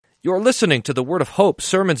You're listening to the Word of Hope,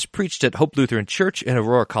 sermons preached at Hope Lutheran Church in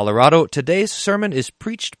Aurora, Colorado. Today's sermon is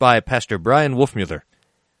preached by Pastor Bryan Wolfmueller.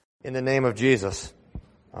 In the name of Jesus,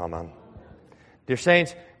 amen. Dear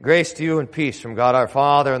saints, grace to you and peace from God our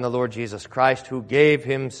Father and the Lord Jesus Christ, who gave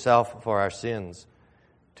himself for our sins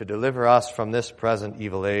to deliver us from this present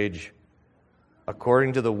evil age,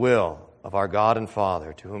 according to the will of our God and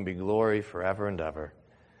Father, to whom be glory forever and ever.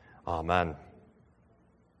 Amen.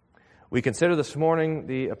 We consider this morning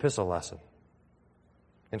the epistle lesson.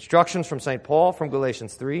 Instructions from St. Paul from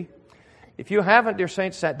Galatians 3. If you haven't, dear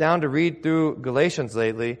saints, sat down to read through Galatians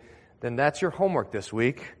lately, then that's your homework this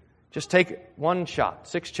week. Just take one shot,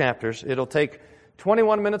 6 chapters. It'll take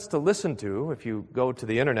 21 minutes to listen to if you go to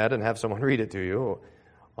the internet and have someone read it to you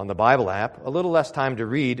on the Bible app. A little less time to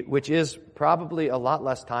read, which is probably a lot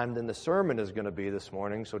less time than the sermon is going to be this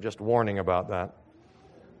morning, so just warning about that.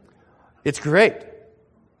 It's great.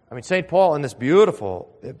 I mean, St. Paul in this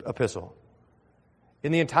beautiful epistle,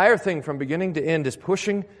 in the entire thing from beginning to end, is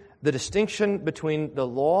pushing the distinction between the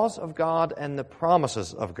laws of God and the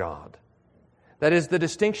promises of God. That is, the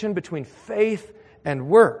distinction between faith and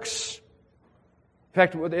works. In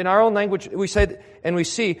fact, in our own language, we say and we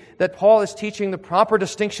see that Paul is teaching the proper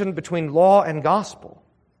distinction between law and gospel.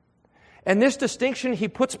 And this distinction he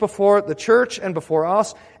puts before the church and before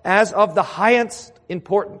us as of the highest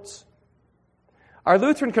importance. Our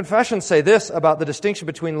Lutheran confessions say this about the distinction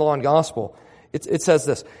between law and gospel. It says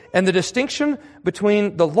this, and the distinction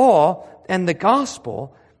between the law and the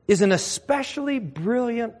gospel is an especially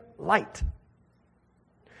brilliant light,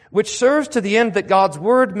 which serves to the end that God's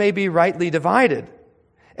word may be rightly divided,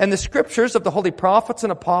 and the scriptures of the holy prophets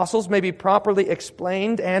and apostles may be properly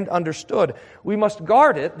explained and understood. We must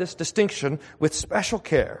guard it, this distinction, with special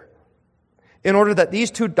care, in order that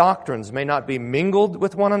these two doctrines may not be mingled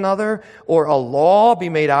with one another, or a law be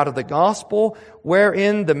made out of the gospel,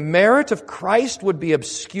 wherein the merit of Christ would be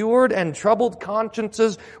obscured and troubled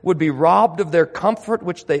consciences would be robbed of their comfort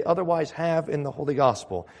which they otherwise have in the holy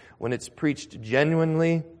gospel, when it's preached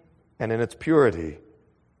genuinely and in its purity,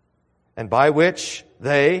 and by which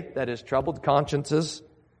they, that is, troubled consciences,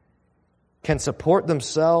 can support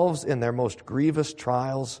themselves in their most grievous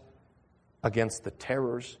trials against the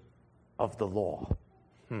terrors of the law.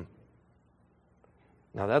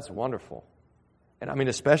 Now that's wonderful. And I mean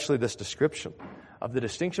especially this description of the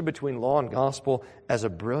distinction between law and gospel as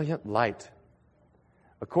a brilliant light.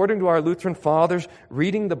 According to our Lutheran fathers,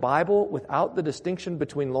 reading the Bible without the distinction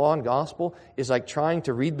between law and gospel is like trying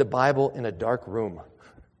to read the Bible in a dark room.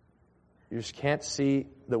 You just can't see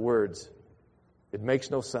the words. It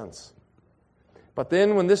makes no sense. But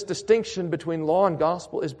then when this distinction between law and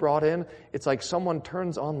gospel is brought in, it's like someone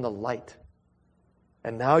turns on the light.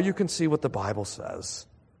 And now you can see what the Bible says.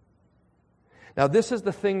 Now this is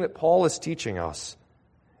the thing that Paul is teaching us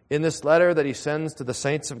in this letter that he sends to the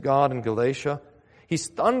saints of God in Galatia. He's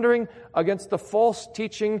thundering against the false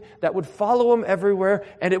teaching that would follow him everywhere,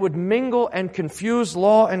 and it would mingle and confuse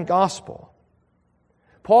law and gospel.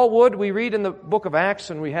 Paul would, we read in the book of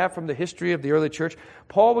Acts, and we have from the history of the early church,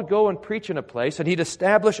 Paul would go and preach in a place, and he'd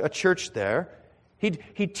establish a church there.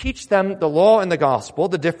 He'd teach them the law and the gospel,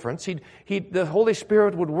 the difference. The Holy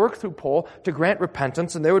Spirit would work through Paul to grant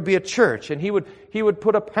repentance, and there would be a church, and he would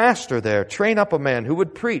put a pastor there, train up a man who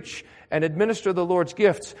would preach and administer the Lord's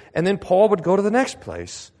gifts, and then Paul would go to the next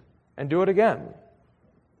place and do it again.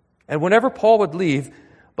 And whenever Paul would leave,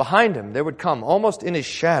 behind him there would come, almost in his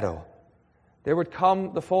shadow, there would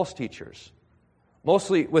come the false teachers.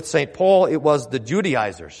 Mostly with St. Paul, it was the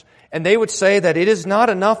Judaizers. And they would say that it is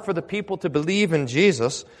not enough for the people to believe in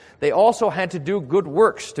Jesus. They also had to do good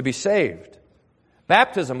works to be saved.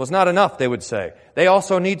 Baptism was not enough, they would say. They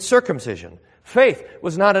also need circumcision. Faith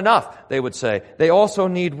was not enough, they would say. They also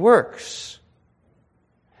need works.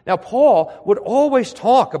 Now, Paul would always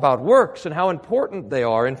talk about works and how important they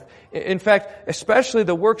are. In fact, especially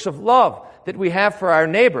the works of love that we have for our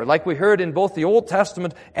neighbor, like we heard in both the Old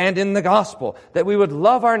Testament and in the Gospel, that we would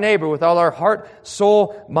love our neighbor with all our heart,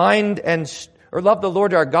 soul, mind, or love the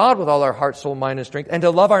Lord our God with all our heart, soul, mind, and strength, and to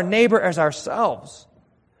love our neighbor as ourselves.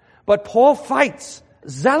 But Paul fights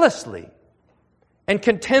zealously and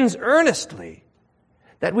contends earnestly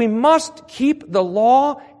that we must keep the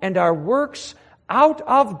law and our works out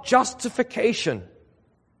of justification.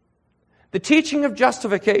 The teaching of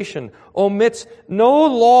justification omits no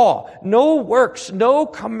law, no works, no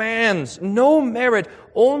commands, no merit,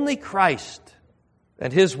 only Christ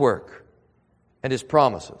and His work and His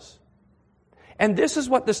promises. And this is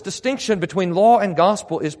what this distinction between law and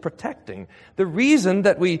gospel is protecting. The reason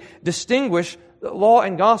that we distinguish law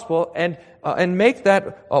and gospel and make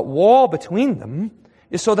that wall between them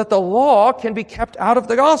is so that the law can be kept out of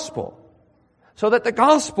the gospel, so that the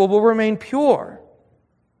gospel will remain pure,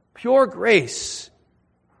 pure grace,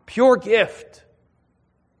 pure gift,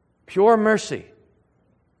 pure mercy.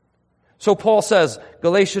 So Paul says,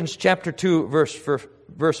 Galatians chapter 2,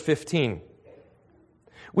 verse 15,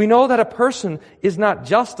 we know that a person is not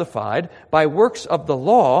justified by works of the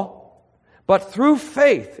law, but through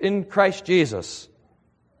faith in Christ Jesus.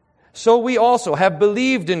 So we also have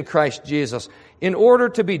believed in Christ Jesus in order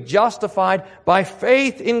to be justified by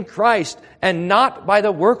faith in Christ and not by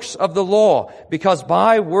the works of the law, because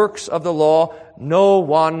by works of the law no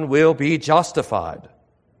one will be justified.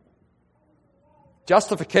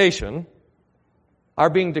 Justification, our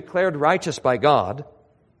being declared righteous by God,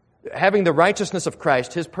 having the righteousness of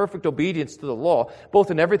Christ, His perfect obedience to the law, both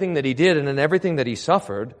in everything that He did and in everything that He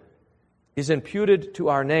suffered, is imputed to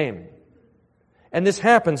our name. And this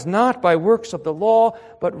happens not by works of the law,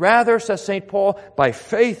 but rather, says St. Paul, by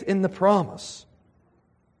faith in the promise.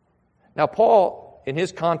 Now, Paul, in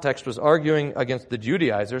his context, was arguing against the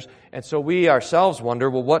Judaizers, and so we ourselves wonder,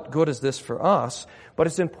 well, what good is this for us? But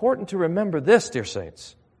it's important to remember this, dear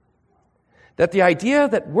saints, that the idea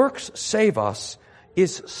that works save us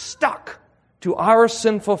is stuck to our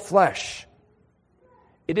sinful flesh.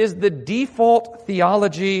 It is the default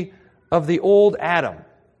theology of the old Adam.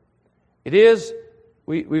 It is,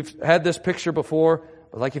 we've had this picture before,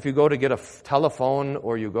 like if you go to get a telephone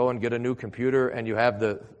or you go and get a new computer and you have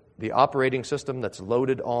the operating system that's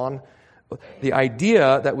loaded on. The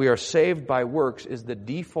idea that we are saved by works is the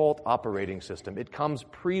default operating system. It comes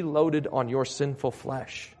preloaded on your sinful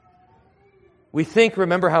flesh. We think,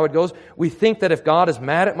 remember how it goes? We think that if God is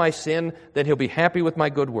mad at my sin, then He'll be happy with my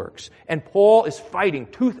good works. And Paul is fighting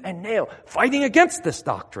tooth and nail, fighting against this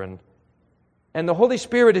doctrine. And the Holy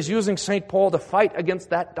Spirit is using St. Paul to fight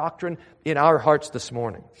against that doctrine in our hearts this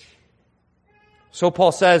morning. So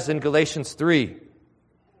Paul says in Galatians 3,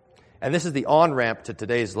 and this is the on-ramp to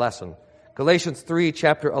today's lesson, Galatians 3,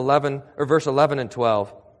 chapter 11, or verse 11 and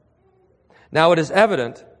 12. Now it is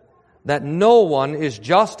evident that no one is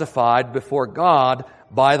justified before God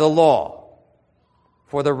by the law,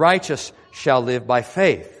 for the righteous shall live by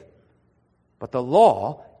faith. But the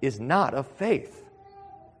law is not of faith.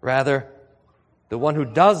 Rather, the one who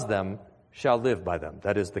does them shall live by them.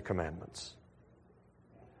 That is the commandments.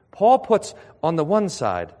 Paul puts on the one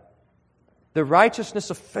side the righteousness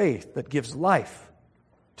of faith that gives life,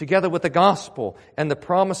 together with the gospel and the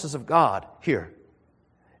promises of God here.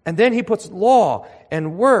 And then he puts law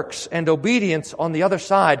and works and obedience on the other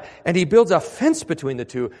side, and he builds a fence between the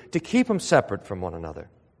two to keep them separate from one another.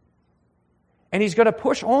 And he's going to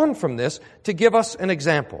push on from this to give us an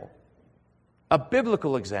example, a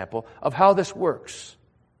biblical example of how this works.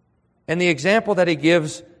 And the example that he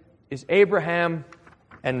gives is Abraham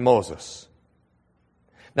and Moses.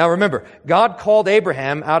 Now remember, God called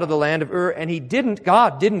Abraham out of the land of Ur, and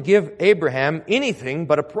God didn't give Abraham anything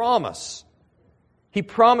but a promise. He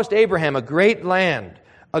promised Abraham a great land,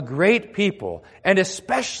 a great people, and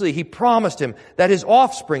especially He promised him that his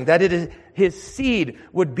offspring, his seed,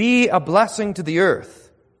 would be a blessing to the earth.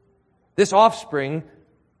 This offspring,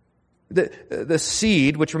 the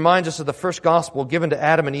seed, which reminds us of the first gospel given to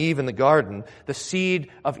Adam and Eve in the garden, the seed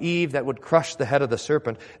of Eve that would crush the head of the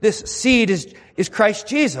serpent. This seed is Christ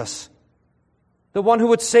Jesus, the one who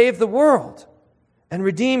would save the world and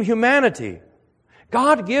redeem humanity.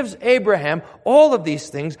 God gives Abraham all of these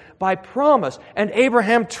things by promise, and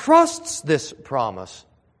Abraham trusts this promise.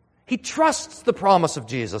 He trusts the promise of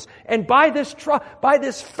Jesus, and by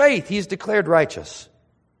this faith, he's declared righteous.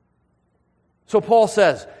 So Paul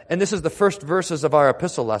says, and this is the first verses of our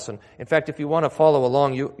epistle lesson. In fact, if you want to follow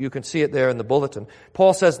along, you can see it there in the bulletin.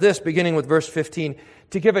 Paul says this, beginning with verse 15,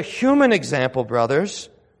 to give a human example, brothers,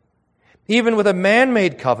 even with a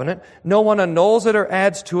man-made covenant, no one annuls it or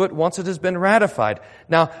adds to it once it has been ratified.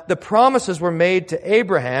 Now, the promises were made to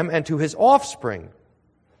Abraham and to his offspring.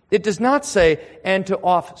 It does not say, and to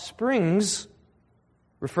offsprings,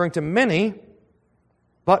 referring to many,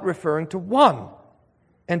 but referring to one,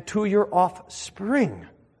 and to your offspring,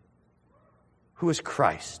 who is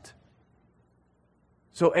Christ.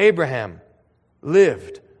 So Abraham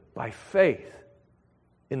lived by faith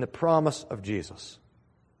in the promise of Jesus.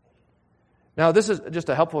 Now, this is just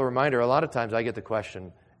a helpful reminder. A lot of times I get the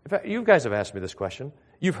question, in fact, you guys have asked me this question.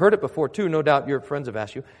 You've heard it before too. No doubt your friends have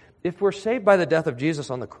asked you. If we're saved by the death of Jesus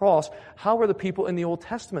on the cross, how were the people in the Old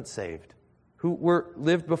Testament saved who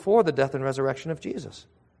lived before the death and resurrection of Jesus?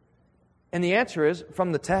 And the answer is,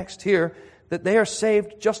 from the text here, that they are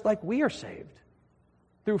saved just like we are saved,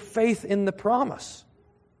 through faith in the promise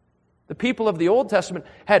The people of the Old Testament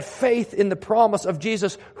had faith in the promise of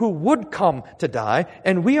Jesus who would come to die,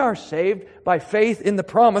 and we are saved by faith in the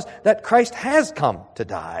promise that Christ has come to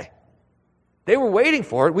die. They were waiting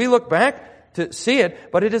for it. We look back to see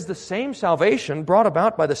it, but it is the same salvation brought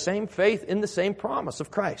about by the same faith in the same promise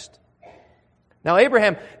of Christ. Now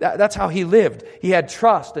Abraham, that's how he lived. He had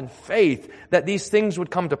trust and faith that these things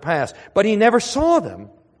would come to pass, but he never saw them.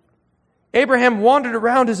 Abraham wandered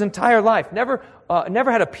around his entire life, never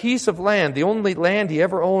had a piece of land. The only land he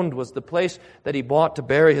ever owned was the place that he bought to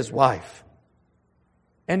bury his wife.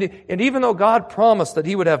 And even though God promised that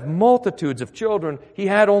he would have multitudes of children, he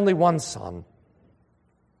had only one son.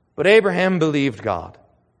 But Abraham believed God,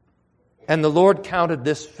 and the Lord counted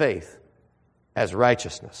this faith as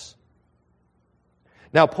righteousness.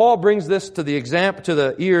 Now, Paul brings this to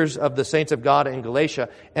the ears of the saints of God in Galatia,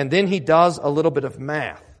 and then he does a little bit of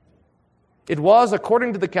math. It was,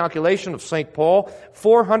 according to the calculation of St. Paul,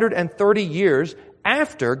 430 years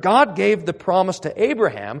after God gave the promise to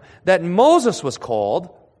Abraham that Moses was called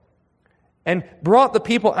and brought the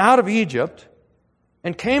people out of Egypt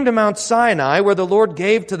and came to Mount Sinai, where the Lord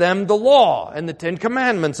gave to them the law and the 10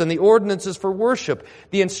 Commandments and the ordinances for worship,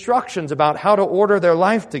 the instructions about how to order their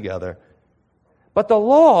life together. But the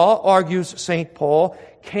law, argues St. Paul,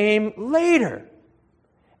 came later.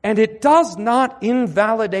 And it does not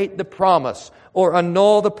invalidate the promise or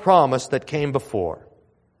annul the promise that came before.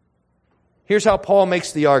 Here's how Paul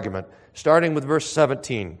makes the argument, starting with verse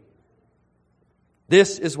 17.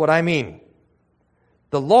 This is what I mean.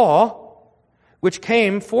 The law, which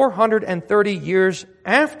came 430 years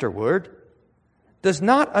afterward, does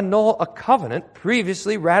not annul a covenant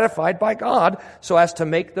previously ratified by God so as to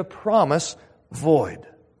make the promise void.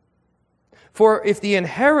 For if the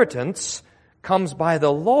inheritance comes by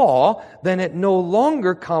the law, then it no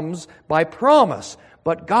longer comes by promise.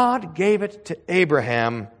 But God gave it to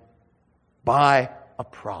Abraham by a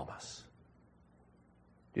promise.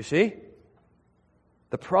 You see?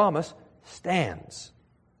 The promise stands.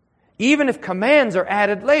 Even if commands are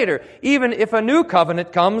added later, even if a new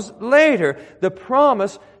covenant comes later, the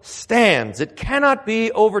promise stands. It cannot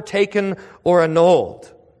be overtaken or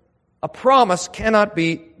annulled. A promise cannot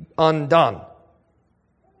be undone.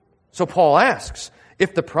 So Paul asks,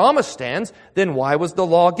 if the promise stands, then why was the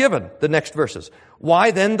law given? The next verses.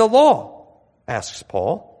 Why then the law? Asks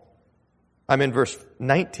Paul. I'm in verse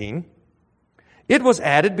 19. It was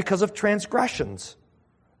added because of transgressions,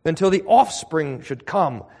 until the offspring should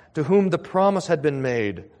come, to whom the promise had been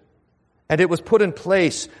made. And it was put in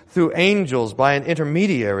place through angels by an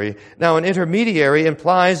intermediary. Now an intermediary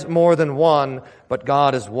implies more than one, but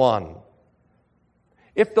God is one.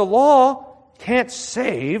 If the law can't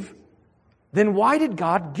save, then why did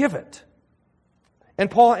God give it?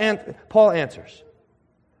 And Paul answers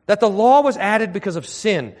that the law was added because of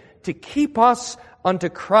sin, to keep us unto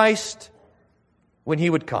Christ when He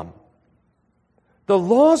would come. The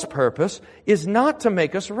law's purpose is not to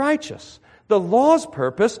make us righteous. The law's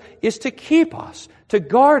purpose is to keep us, to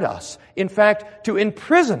guard us, in fact, to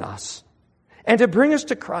imprison us, and to bring us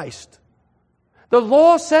to Christ. The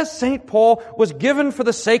law, says St. Paul, was given for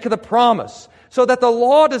the sake of the promise, so that the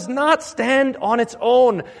law does not stand on its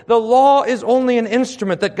own. The law is only an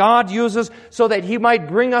instrument that God uses so that He might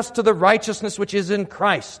bring us to the righteousness which is in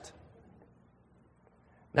Christ.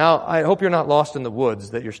 Now, I hope you're not lost in the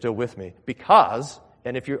woods, that you're still with me, because,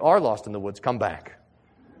 and if you are lost in the woods, come back.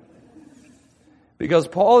 Because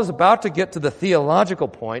Paul is about to get to the theological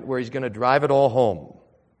point where he's going to drive it all home.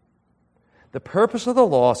 The purpose of the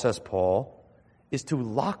law, says Paul, is to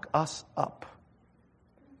lock us up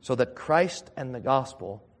so that Christ and the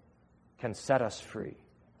gospel can set us free.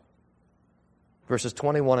 Verses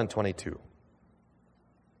 21 and 22.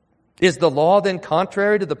 Is the law then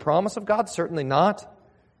contrary to the promise of God? Certainly not.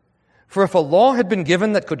 For if a law had been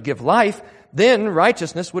given that could give life, then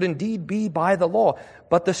righteousness would indeed be by the law.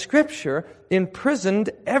 But the Scripture imprisoned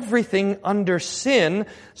everything under sin,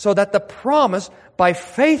 so that the promise by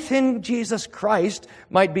faith in Jesus Christ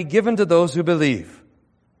might be given to those who believe.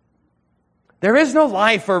 There is no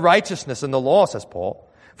life or righteousness in the law, says Paul.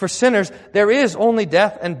 For sinners, there is only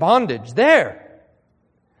death and bondage there.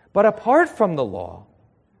 But apart from the law,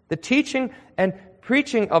 the teaching and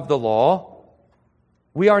preaching of the law,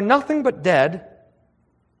 we are nothing but dead,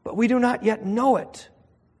 but we do not yet know it.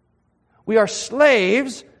 We are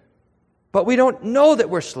slaves, but we don't know that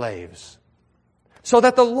we're slaves. So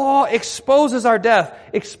that the law exposes our death,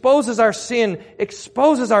 exposes our sin,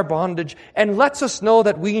 exposes our bondage, and lets us know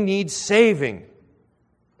that we need saving.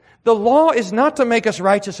 The law is not to make us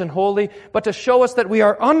righteous and holy, but to show us that we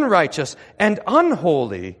are unrighteous and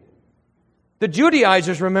unholy. The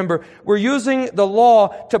Judaizers, remember, were using the law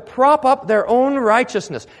to prop up their own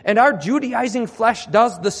righteousness. And our Judaizing flesh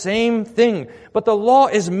does the same thing. But the law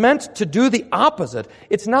is meant to do the opposite.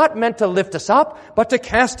 It's not meant to lift us up, but to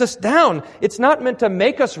cast us down. It's not meant to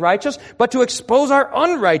make us righteous, but to expose our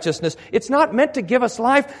unrighteousness. It's not meant to give us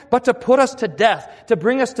life, but to put us to death, to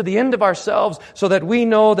bring us to the end of ourselves, so that we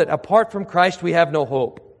know that apart from Christ we have no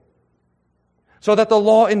hope. So that the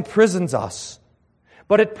law imprisons us.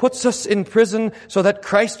 But it puts us in prison so that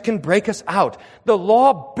Christ can break us out. The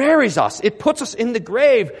law buries us. It puts us in the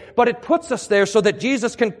grave, but it puts us there so that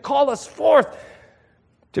Jesus can call us forth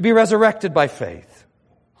to be resurrected by faith.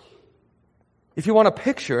 If you want a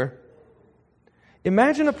picture,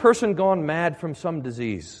 imagine a person gone mad from some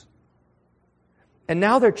disease. And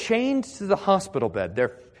now they're chained to the hospital bed.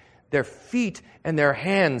 Their feet and their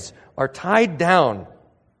hands are tied down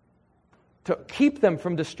to keep them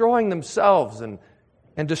from destroying themselves and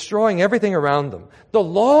destroying everything around them. The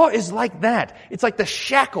law is like that. It's like the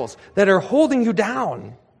shackles that are holding you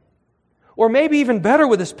down. Or maybe even better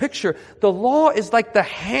with this picture, the law is like the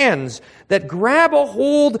hands that grab a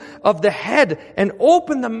hold of the head and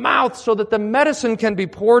open the mouth so that the medicine can be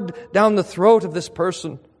poured down the throat of this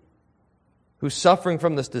person who's suffering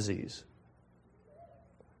from this disease.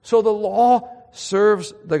 So the law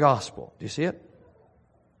serves the gospel. Do you see it?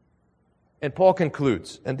 And Paul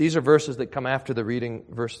concludes, and these are verses that come after the reading,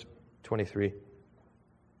 verse 23.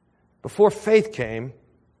 Before faith came,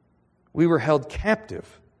 we were held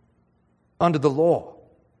captive under the law,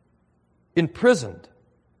 imprisoned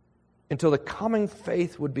until the coming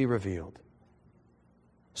faith would be revealed.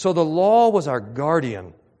 So the law was our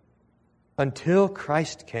guardian until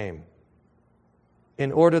Christ came,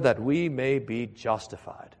 in order that we may be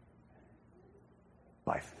justified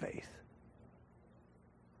by faith.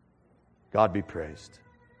 God be praised.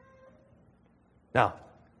 Now,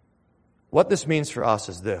 what this means for us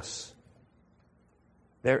is this.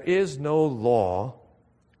 There is no law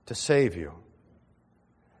to save you.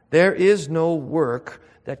 There is no work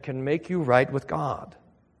that can make you right with God.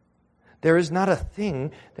 There is not a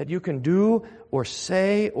thing that you can do or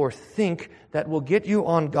say or think that will get you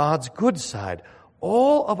on God's good side.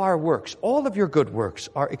 All of our works, all of your good works,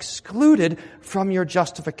 are excluded from your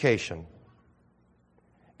justification.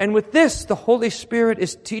 And with this, the Holy Spirit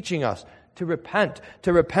is teaching us to repent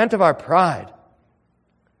of our pride,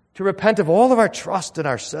 to repent of all of our trust in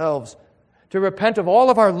ourselves, to repent of all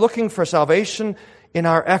of our looking for salvation in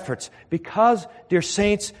our efforts. Because, dear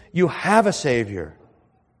saints, you have a Savior,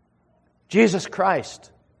 Jesus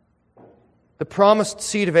Christ, the promised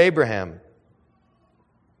seed of Abraham.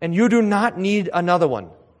 And you do not need another one.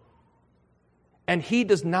 And He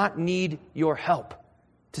does not need your help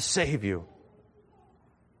to save you.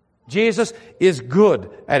 Jesus is good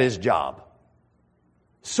at His job.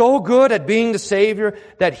 So good at being the Savior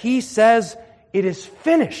that He says, it is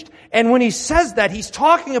finished. And when He says that, He's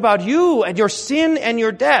talking about you and your sin and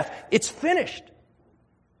your death. It's finished.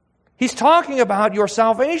 He's talking about your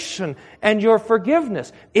salvation and your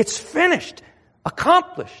forgiveness. It's finished,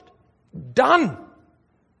 accomplished, done.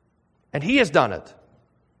 And He has done it.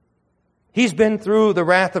 He's been through the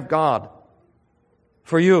wrath of God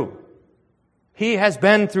for you. He has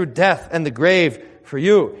been through death and the grave for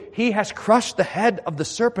you. He has crushed the head of the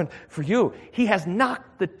serpent for you. He has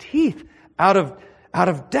knocked the teeth out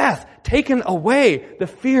of death, taken away the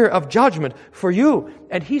fear of judgment for you.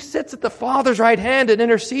 And He sits at the Father's right hand and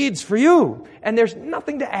intercedes for you. And there's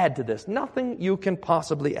nothing to add to this. Nothing you can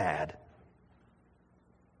possibly add.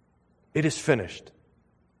 It is finished.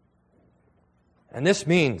 And this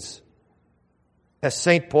means, as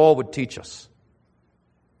St. Paul would teach us,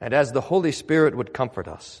 and as the Holy Spirit would comfort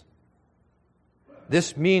us,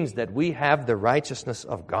 this means that we have the righteousness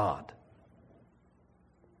of God,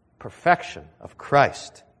 perfection of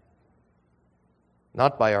Christ,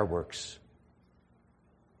 not by our works,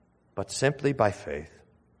 but simply by faith.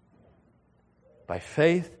 By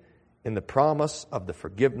faith in the promise of the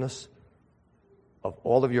forgiveness of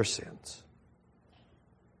all of your sins.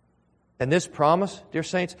 And this promise, dear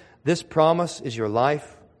saints, this promise is your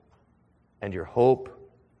life and your hope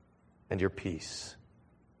and your peace.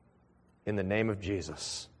 In the name of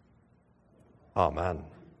Jesus. Amen.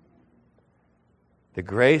 The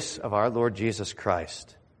grace of our Lord Jesus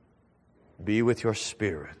Christ be with your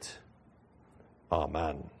spirit.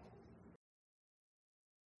 Amen.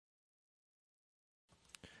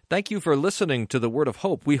 Thank you for listening to the Word of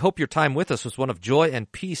Hope. We hope your time with us was one of joy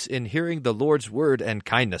and peace in hearing the Lord's Word and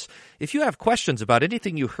kindness. If you have questions about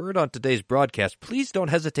anything you heard on today's broadcast, please don't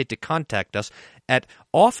hesitate to contact us at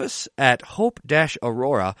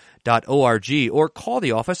office@hope-aurora.org or call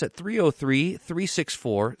the office at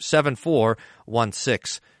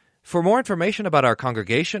 303-364-7416. For more information about our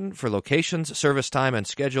congregation, for locations, service time, and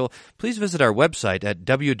schedule, please visit our website at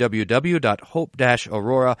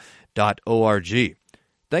www.hope-aurora.org.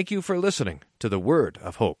 Thank you for listening to the Word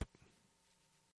of Hope.